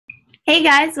Hey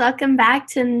guys, welcome back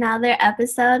to another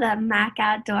episode of Mac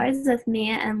Outdoors with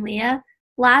Mia and Leah.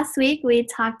 Last week we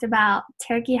talked about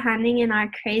turkey hunting and our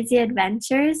crazy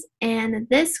adventures, and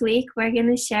this week we're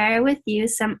going to share with you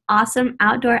some awesome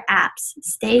outdoor apps.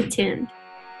 Stay tuned.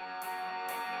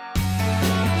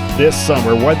 This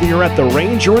summer, whether you're at the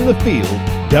range or in the field,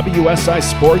 WSI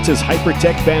Sports'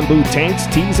 Hypertech bamboo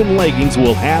tanks, tees, and leggings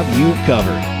will have you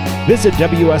covered. Visit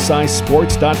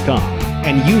WSISports.com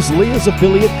and use Leah's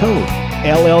affiliate code,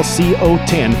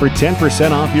 LLCO10, for 10%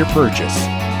 off your purchase.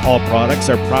 All products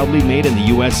are proudly made in the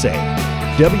USA.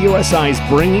 WSI is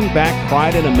bringing back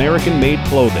pride in American-made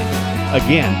clothing.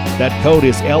 Again, that code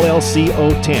is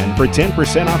LLCO10 for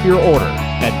 10% off your order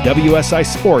at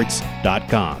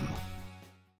WSISports.com.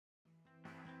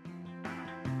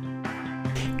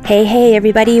 Hey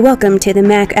everybody, welcome to the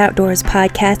Mac Outdoors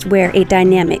podcast, where a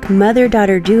dynamic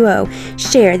mother-daughter duo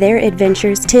share their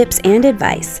adventures, tips, and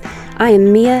advice. I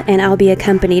am Mia, and I'll be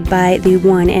accompanied by the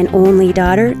one and only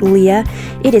daughter, Leah.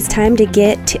 It is time to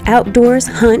get to outdoors,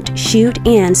 hunt, shoot,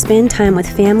 and spend time with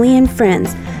family and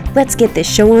friends. Let's get this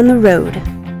show on the road.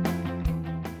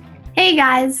 Hey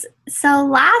guys, so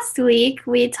last week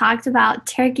we talked about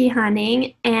turkey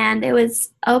hunting, and it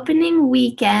was opening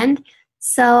weekend.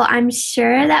 So I'm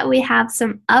sure that we have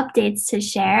some updates to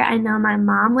share. I know my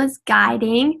mom was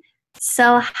guiding.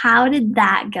 So how did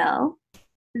that go?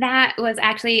 That was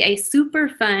actually a super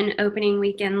fun opening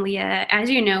weekend, Leah. As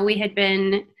you know, we had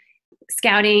been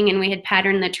scouting and we had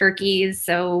patterned the turkeys.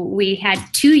 So we had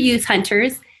two youth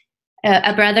hunters,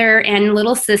 a brother and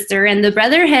little sister. And the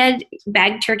brother had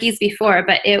bagged turkeys before,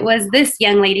 but it was this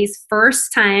young lady's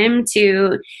first time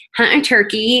to hunt a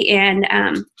turkey. And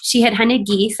she had hunted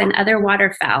geese and other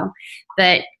waterfowl,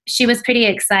 but she was pretty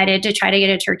excited to try to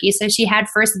get a turkey. So she had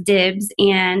first dibs,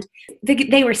 and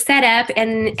they were set up.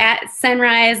 And at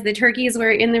sunrise, the turkeys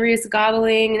were in the roost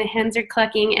gobbling, and the hens are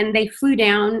clucking, and they flew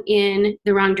down in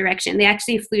the wrong direction. They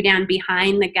actually flew down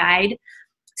behind the guide.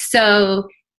 So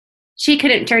she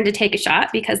couldn't turn to take a shot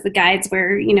because the guides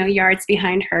were, yards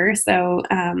behind her. So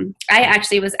I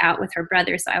actually was out with her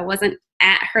brother, so I wasn't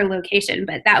at her location,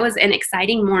 but that was an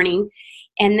exciting morning.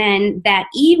 And then that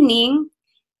evening,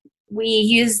 we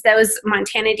used those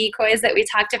Montana decoys that we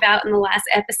talked about in the last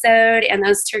episode, and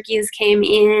those turkeys came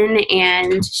in,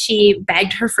 and she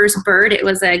bagged her first bird. It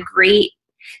was a great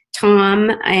tom,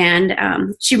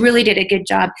 and she really did a good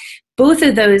job. Both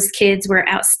of those kids were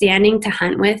outstanding to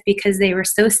hunt with because they were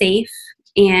so safe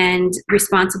and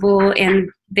responsible,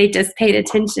 and they just paid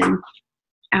attention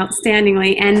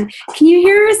outstandingly. And can you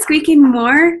hear her squeaking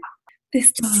more?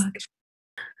 This dog.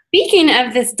 Speaking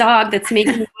of this dog that's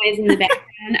making noise in the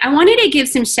background, I wanted to give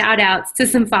some shout outs to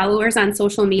some followers on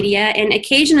social media, and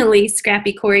occasionally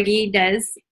Scrappy Corgi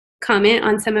does comment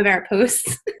on some of our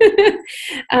posts.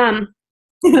 On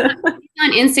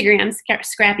Instagram,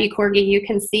 Scrappy Corgi, you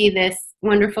can see this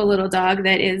wonderful little dog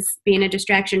that is being a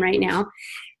distraction right now.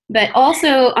 But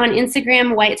also on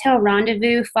Instagram, Whitetail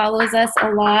Rendezvous follows us a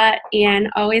lot and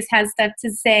always has stuff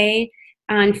to say.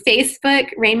 On Facebook,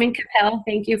 Raymond Capel,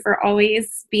 thank you for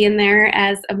always being there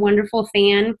as a wonderful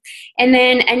fan. And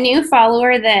then a new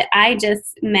follower that I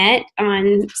just met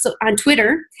on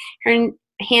Twitter, her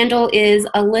handle is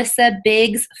Alyssa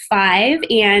Biggs 5,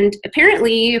 and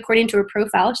apparently, according to her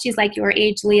profile, she's like your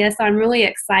age, Leah. So I'm really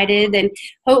excited, and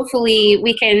hopefully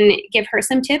we can give her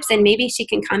some tips, and maybe she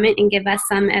can comment and give us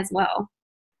some as well.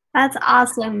 That's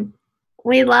awesome.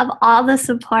 We love all the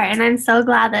support, and I'm so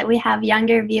glad that we have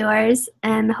younger viewers,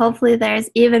 and hopefully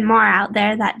there's even more out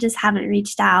there that just haven't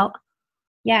reached out.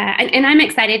 Yeah, and I'm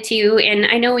excited too. And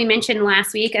I know we mentioned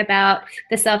last week about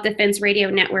the Self-Defense Radio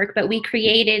Network, but we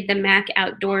created the Mac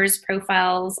Outdoors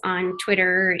profiles on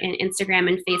Twitter and Instagram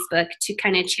and Facebook to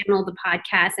kind of channel the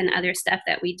podcast and other stuff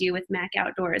that we do with Mac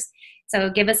Outdoors. So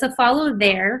give us a follow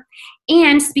there.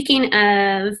 And speaking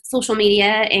of social media,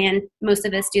 and most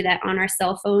of us do that on our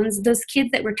cell phones, those kids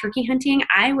that were turkey hunting,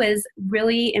 I was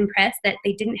really impressed that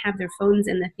they didn't have their phones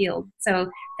in the field. So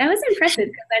that was impressive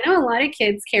because I know a lot of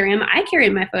kids carry them. I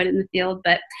carried my phone in the field,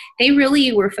 but they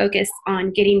really were focused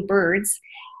on getting birds.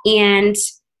 And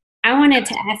I wanted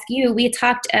to ask you, we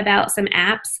talked about some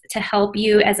apps to help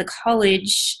you as a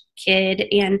college kid,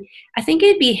 and I think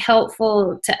it'd be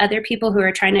helpful to other people who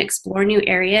are trying to explore new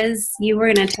areas. You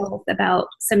were going to tell us about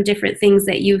some different things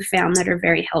that you've found that are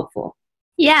very helpful.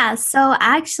 Yeah, so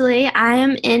actually I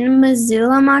am in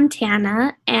Missoula,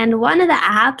 Montana, and one of the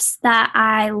apps that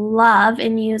I love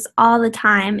and use all the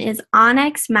time is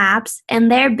Onyx Maps,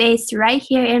 and they're based right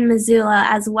here in Missoula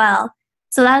as well.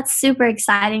 So that's super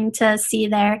exciting to see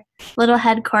their little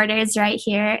headquarters right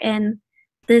here in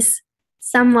this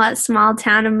somewhat small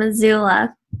town of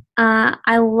Missoula.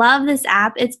 I love this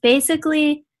app. It's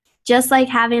basically just like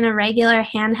having a regular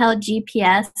handheld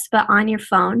GPS, but on your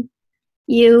phone.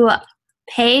 You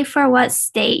pay for what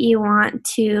state you want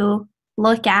to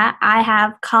look at. I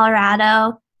have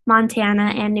Colorado,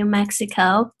 Montana, and New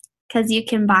Mexico because you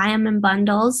can buy them in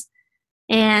bundles.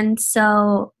 And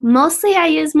so mostly I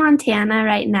use Montana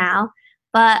right now,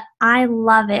 but I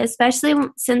love it, especially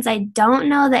since I don't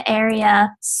know the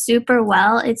area super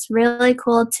well. It's really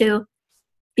cool to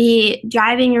be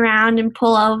driving around and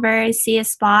pull over, see a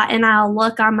spot, and I'll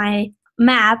look on my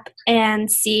map and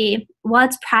see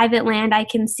what's private land. I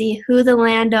can see who the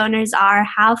landowners are,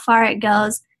 how far it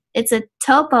goes. It's a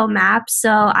topo map,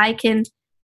 so I can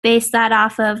base that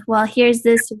off of, well, here's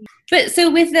this. But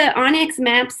so with the onX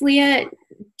Maps, Leah,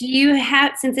 do you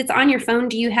have, since it's on your phone,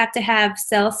 do you have to have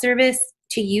cell service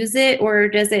to use it, or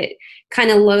does it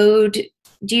kind of load?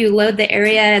 Do you load the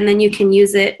area and then you can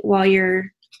use it while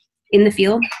you're in the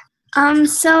field?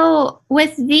 So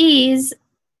with these,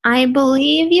 I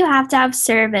believe you have to have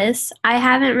service. I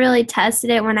haven't really tested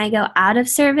it when I go out of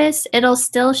service. It'll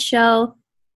still show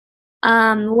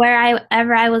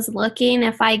wherever I was looking.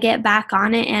 If I get back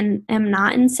on it and am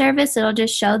not in service, it'll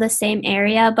just show the same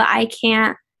area, but I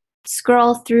can't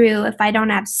scroll through if I don't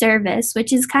have service,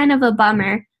 which is kind of a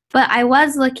bummer. But I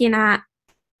was looking at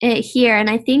it here, and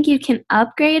I think you can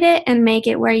upgrade it and make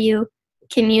it where you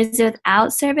can use it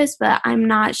without service, but I'm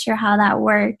not sure how that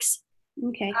works.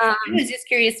 Okay. I was just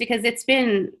curious because it's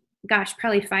been, gosh,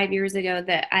 probably 5 years ago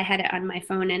that I had it on my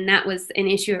phone, and that was an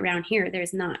issue around here.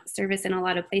 There's not service in a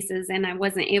lot of places, and I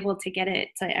wasn't able to get it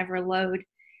to ever load.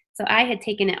 So I had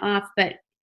taken it off, but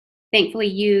thankfully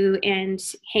you and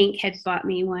Hank had bought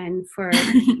me one for,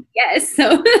 yes,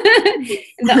 so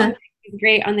that was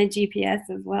great on the GPS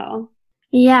as well.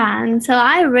 Yeah, and so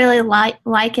I really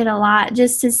like it a lot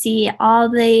just to see all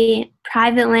the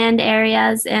private land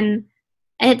areas, and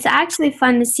it's actually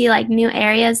fun to see like new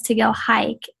areas to go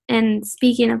hike. And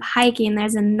speaking of hiking,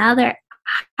 there's another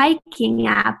hiking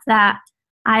app that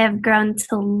I have grown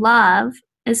to love,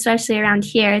 especially around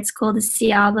here. It's cool to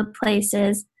see all the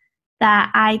places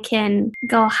that I can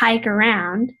go hike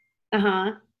around.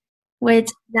 Which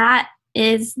that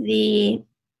is the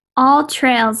All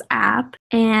Trails app,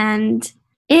 and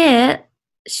it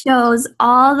shows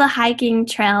all the hiking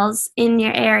trails in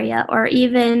your area or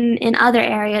even in other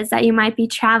areas that you might be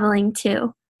traveling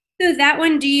to. So that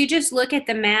one, do you just look at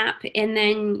the map and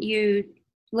then you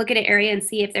look at an area and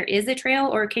see if there is a trail,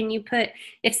 or can you put,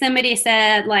 if somebody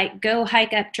said like go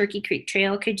hike up Turkey Creek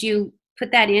Trail, could you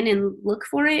put that in and look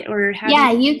for it, or how?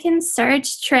 Yeah, you can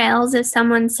search trails. If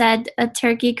someone said a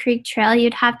Turkey Creek Trail,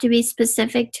 you'd have to be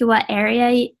specific to what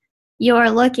area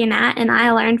you're looking at, and I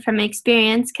learned from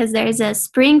experience because there's a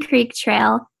Spring Creek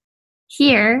Trail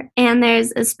here and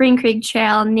there's a Spring Creek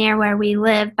Trail near where we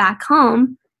live back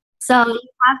home. So you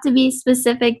have to be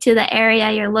specific to the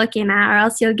area you're looking at, or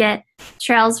else you'll get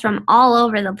trails from all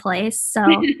over the place. So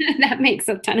that makes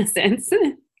a ton of sense.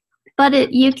 But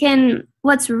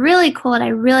what's really cool, what I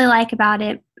really like about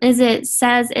it, is it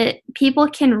says people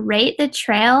can rate the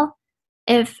trail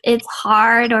if it's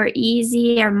hard or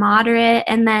easy or moderate,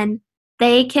 and then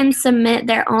they can submit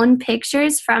their own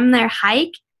pictures from their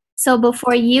hike. So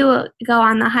before you go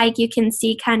on the hike, you can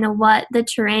see kind of what the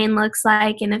terrain looks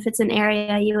like and if it's an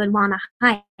area you would want to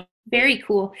hike. Very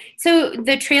cool. So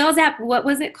the Trails app, what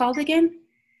was it called again?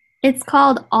 It's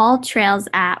called All Trails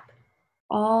app.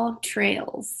 All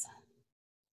Trails.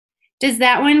 Does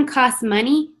that one cost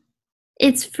money?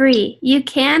 It's free. You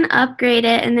can upgrade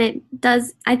it, and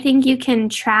I think you can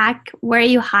track where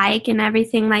you hike and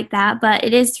everything like that, but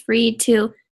it is free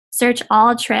to search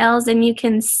all trails, and you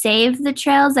can save the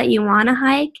trails that you want to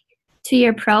hike to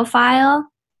your profile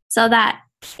so that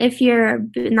if you're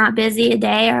not busy a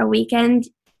day or a weekend,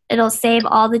 it'll save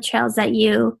all the trails that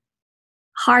you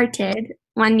hearted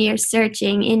when you're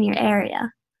searching in your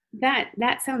area.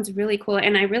 That sounds really cool,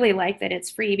 and I really like that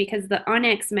it's free, because the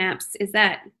onX Maps, is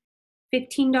that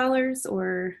 $15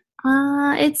 or?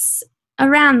 It's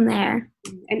around there.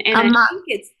 And I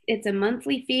think it's a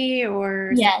monthly fee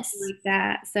or yes, something like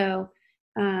that. So,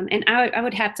 and I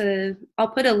would have to, I'll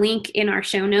put a link in our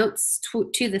show notes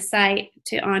to the site,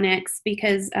 to onX,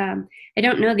 because I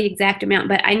don't know the exact amount,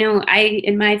 but I know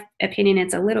in my opinion,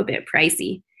 it's a little bit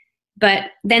pricey.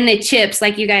 But then the chips,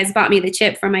 like you guys bought me the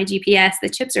chip for my GPS, the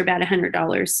chips are about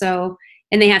 $100. So,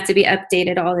 and they have to be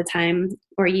updated all the time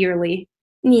or yearly.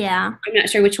 Yeah. I'm not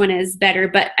sure which one is better,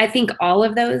 but I think all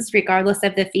of those, regardless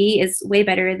of the fee, is way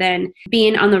better than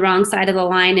being on the wrong side of the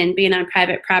line and being on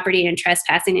private property and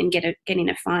trespassing and getting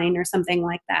a fine or something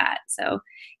like that. So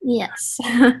yes.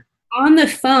 On the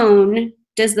phone,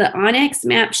 does the Onyx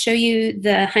map show you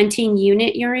the hunting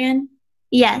unit you're in?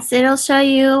 Yes, it'll show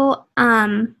you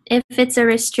if it's a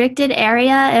restricted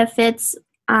area, if it's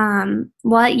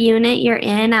what unit you're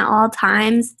in at all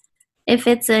times, if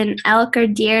it's an elk or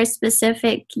deer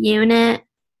specific unit.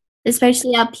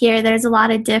 Especially up here, there's a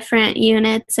lot of different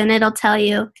units, and it'll tell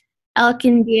you elk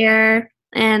and deer,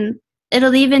 and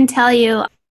it'll even tell you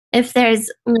if there's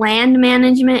land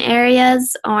management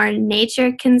areas or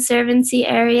nature conservancy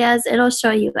areas. It'll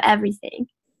show you everything.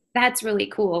 That's really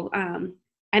cool.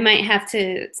 I might have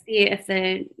to see if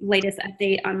the latest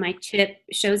update on my chip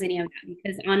shows any of that,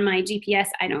 because on my GPS,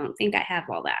 I don't think I have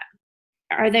all that.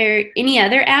 Are there any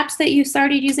other apps that you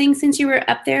started using since you were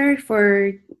up there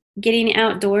for getting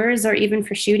outdoors or even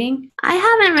for shooting? I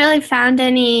haven't really found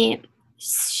any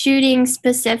shooting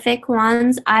specific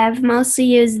ones. I've mostly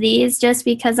used these just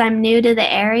because I'm new to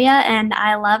the area and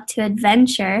I love to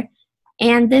adventure.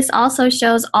 And this also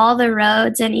shows all the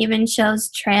roads and even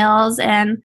shows trails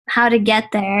and how to get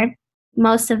there.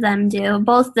 Most of them do.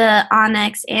 Both the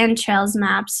Onyx and Trails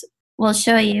maps will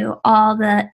show you all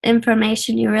the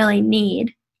information you really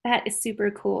need. That is super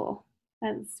cool.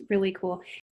 That's really cool.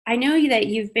 I know that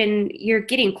you're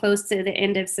getting close to the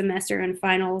end of semester and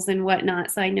finals and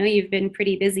whatnot, so I know you've been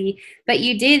pretty busy, but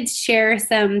you did share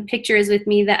some pictures with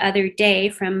me the other day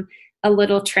from a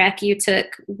little trek you took.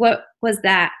 What was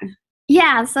that?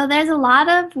 Yeah, so there's a lot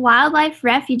of wildlife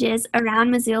refuges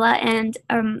around Missoula and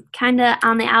kind of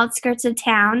on the outskirts of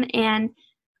town. And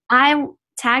I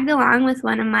tagged along with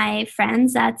one of my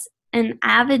friends that's an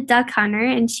avid duck hunter,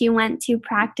 and she went to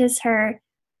practice her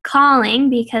calling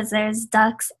because there's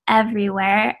ducks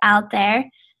everywhere out there.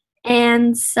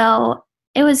 And so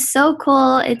it was so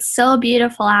cool. It's so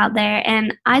beautiful out there.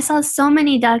 And I saw so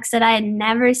many ducks that I had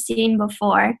never seen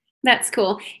before. That's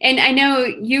cool. And I know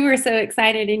you were so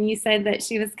excited and you said that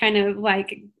she was kind of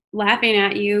like laughing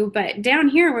at you, but down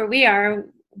here where we are,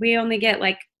 we only get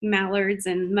like mallards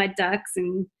and mud ducks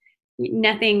and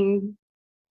nothing,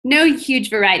 no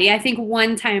huge variety. I think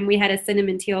one time we had a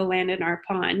cinnamon teal land in our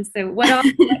pond. So what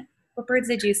birds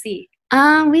did you see?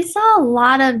 We saw a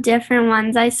lot of different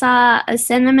ones. I saw a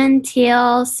cinnamon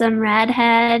teal, some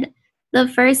redhead. The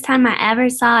first time I ever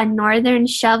saw a northern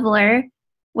shoveler,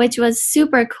 which was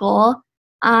super cool.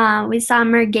 We saw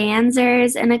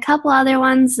mergansers and a couple other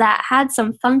ones that had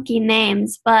some funky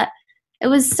names, but it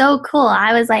was so cool.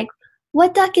 I was like,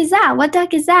 what duck is that? What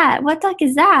duck is that? What duck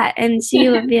is that? And she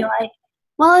would be like,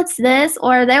 well, it's this.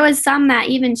 Or there was some that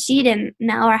even she didn't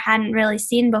know or hadn't really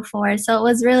seen before. So it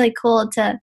was really cool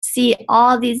to see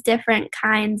all these different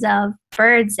kinds of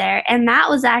birds there. And that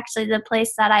was actually the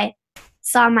place that I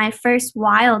saw my first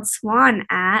wild swan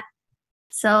at.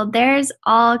 So there's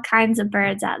all kinds of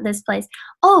birds at this place.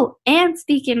 Oh, and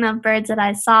speaking of birds that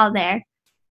I saw there,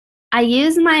 I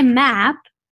use my map,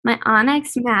 my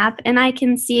Onyx map, and I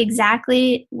can see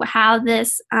exactly how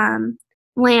this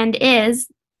land is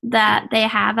that they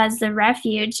have as the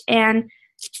refuge. And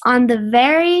on the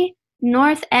very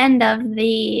north end of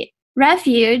the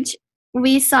refuge,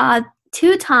 we saw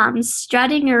two toms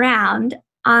strutting around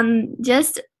on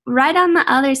just right on the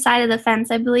other side of the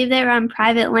fence. I believe they were on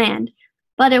private land.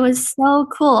 But it was so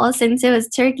cool since it was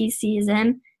turkey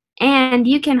season, and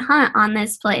you can hunt on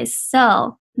this place.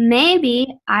 So maybe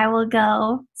I will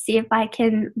go see if I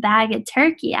can bag a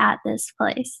turkey at this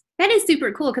place. That is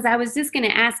super cool, because I was just going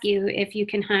to ask you if you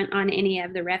can hunt on any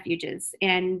of the refuges.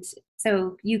 And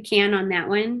so you can on that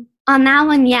one? On that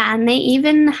one, yeah. And they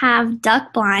even have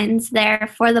duck blinds there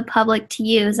for the public to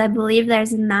use. I believe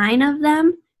there's 9 of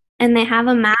them, and they have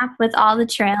a map with all the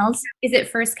trails. Is it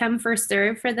first come, first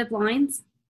serve for the blinds?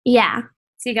 Yeah.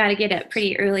 So you got to get up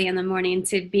pretty early in the morning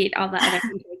to beat all the other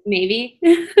hunters, maybe.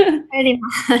 Pretty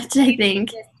much, I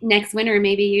think. Next winter,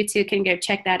 maybe you two can go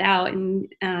check that out.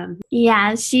 And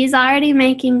yeah, she's already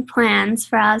making plans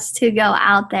for us to go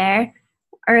out there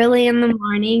early in the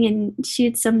morning and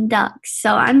shoot some ducks.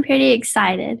 So I'm pretty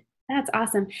excited. That's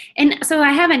awesome. And so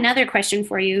I have another question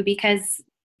for you, because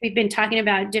we've been talking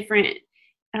about different,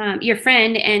 your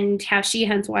friend and how she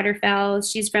hunts waterfowl.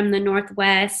 She's from the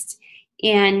Northwest.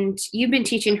 And you've been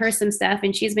teaching her some stuff,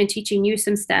 and she's been teaching you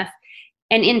some stuff.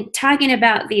 And in talking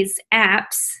about these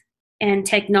apps and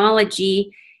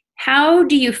technology, how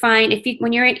do you find,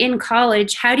 when you're in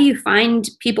college, how do you find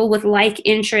people with like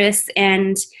interests?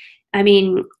 And I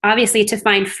mean, obviously to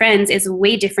find friends is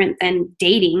way different than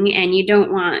dating, and you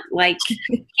don't want, like,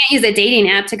 you can't use a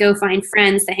dating app to go find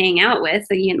friends to hang out with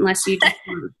unless you just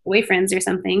want boyfriends or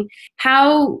something.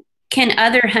 How can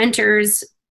other hunters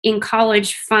in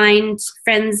college find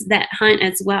friends that hunt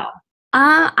as well?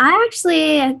 I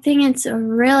think it's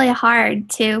really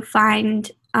hard to find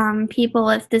people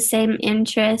with the same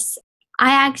interests.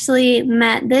 I actually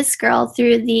met this girl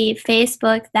through the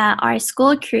Facebook that our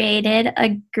school created, a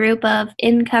group of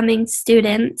incoming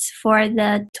students for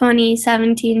the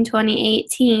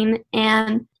 2017-2018,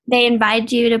 and they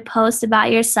invite you to post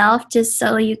about yourself just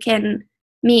so you can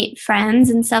meet friends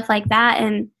and stuff like that.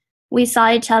 And we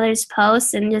saw each other's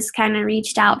posts and just kind of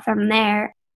reached out from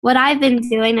there. What I've been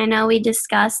doing, I know we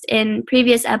discussed in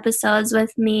previous episodes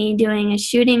with me doing a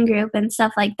shooting group and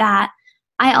stuff like that.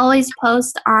 I always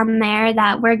post on there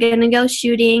that we're going to go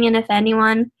shooting, and if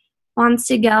anyone wants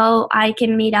to go, I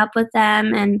can meet up with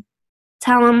them and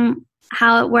tell them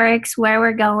how it works, where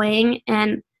we're going.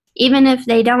 And even if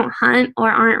they don't hunt or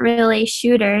aren't really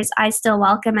shooters, I still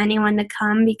welcome anyone to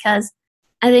come, because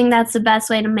I think that's the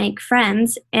best way to make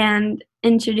friends and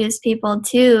introduce people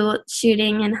to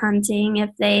shooting and hunting if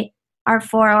they are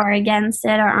for or against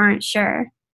it or aren't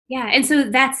sure. Yeah, and so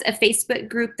that's a Facebook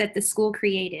group that the school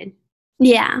created.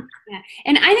 Yeah.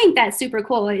 And I think that's super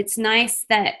cool. It's nice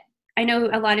that I know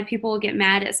a lot of people get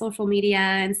mad at social media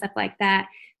and stuff like that,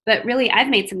 but really I've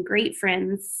made some great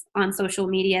friends on social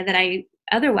media that I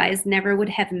otherwise never would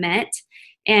have met.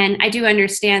 And I do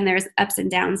understand there's ups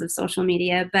and downs of social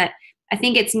media, but I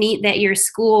think it's neat that your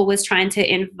school was trying to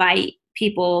invite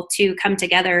people to come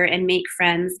together and make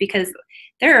friends, because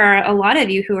there are a lot of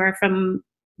you who are from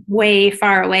way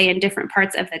far away in different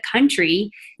parts of the country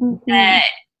that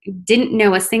didn't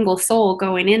know a single soul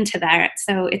going into that.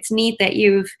 So it's neat that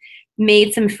you've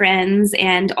made some friends,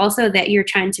 and also that you're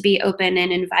trying to be open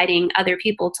and inviting other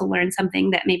people to learn something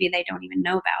that maybe they don't even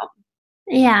know about.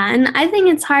 Yeah, and I think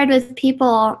it's hard with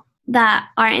people that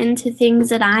are into things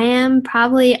that I am,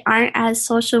 probably aren't as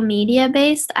social media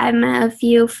based. I've met a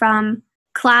few from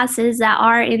classes that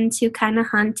are into kind of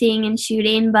hunting and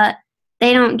shooting, but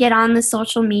they don't get on the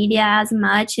social media as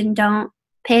much and don't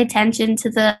pay attention to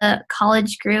the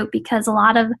college group, because a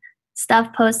lot of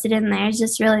stuff posted in there is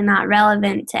just really not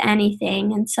relevant to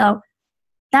anything. And so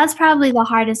that's probably the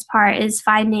hardest part, is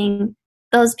finding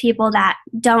those people that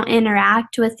don't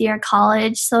interact with your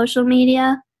college social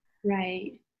media.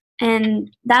 Right. And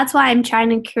that's why I'm trying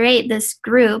to create this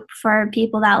group for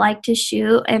people that like to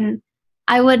shoot. And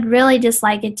I would really just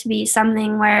like it to be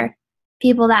something where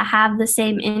people that have the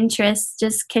same interests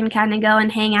just can kind of go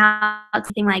and hang out,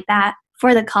 something like that,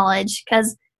 for the college,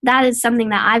 because that is something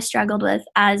that I've struggled with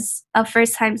as a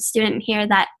first-time student here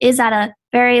that is at a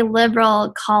very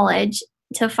liberal college,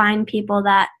 to find people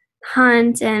that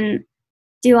hunt and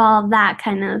do all of that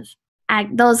kind of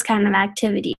those kind of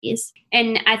activities.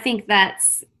 And I think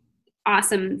that's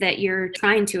awesome that you're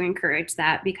trying to encourage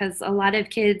that, because a lot of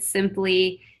kids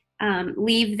simply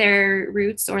leave their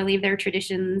roots or leave their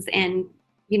traditions. And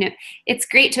it's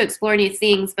great to explore new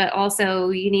things, but also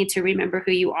you need to remember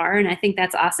who you are. And I think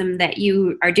that's awesome that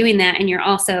you are doing that. And you're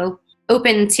also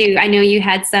open to, I know you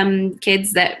had some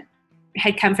kids that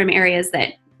had come from areas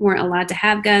that weren't allowed to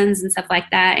have guns and stuff like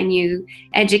that, and you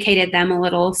educated them a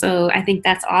little. So I think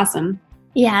that's awesome.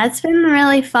 Yeah, it's been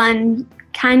really fun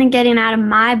kind of getting out of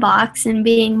my box and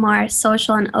being more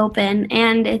social and open.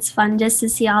 And it's fun just to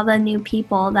see all the new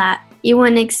people that you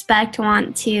wouldn't expect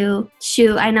want to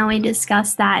shoot. I know we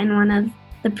discussed that in one of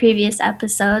the previous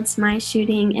episodes, my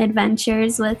shooting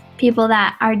adventures with people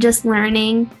that are just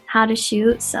learning how to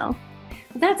shoot. So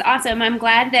that's awesome. I'm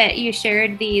glad that you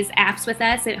shared these apps with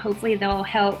us, and hopefully they'll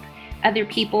help other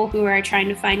people who are trying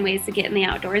to find ways to get in the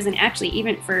outdoors, and actually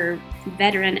even for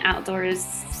veteran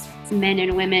outdoors men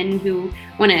and women who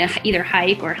want to either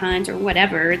hike or hunt or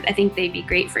whatever. I think they'd be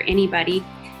great for anybody.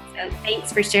 So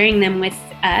thanks for sharing them with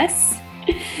us.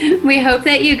 We hope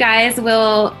that you guys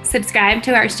will subscribe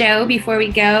to our show before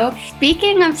we go.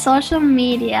 Speaking of social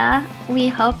media, we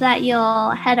hope that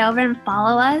you'll head over and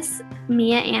follow us,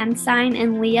 Mia Anstein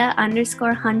and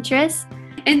Leah_Huntress.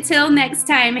 Until next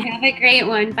time, have a great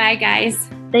one. Bye, guys.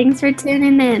 Thanks for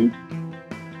tuning in.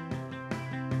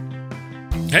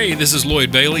 Hey, this is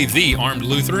Lloyd Bailey, the Armed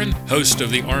Lutheran, host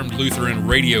of the Armed Lutheran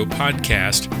Radio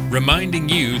podcast, reminding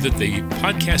you that the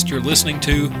podcast you're listening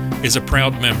to is a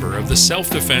proud member of the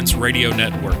Self-Defense Radio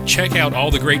Network. Check out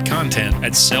all the great content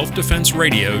at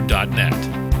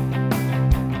selfdefenseradio.net.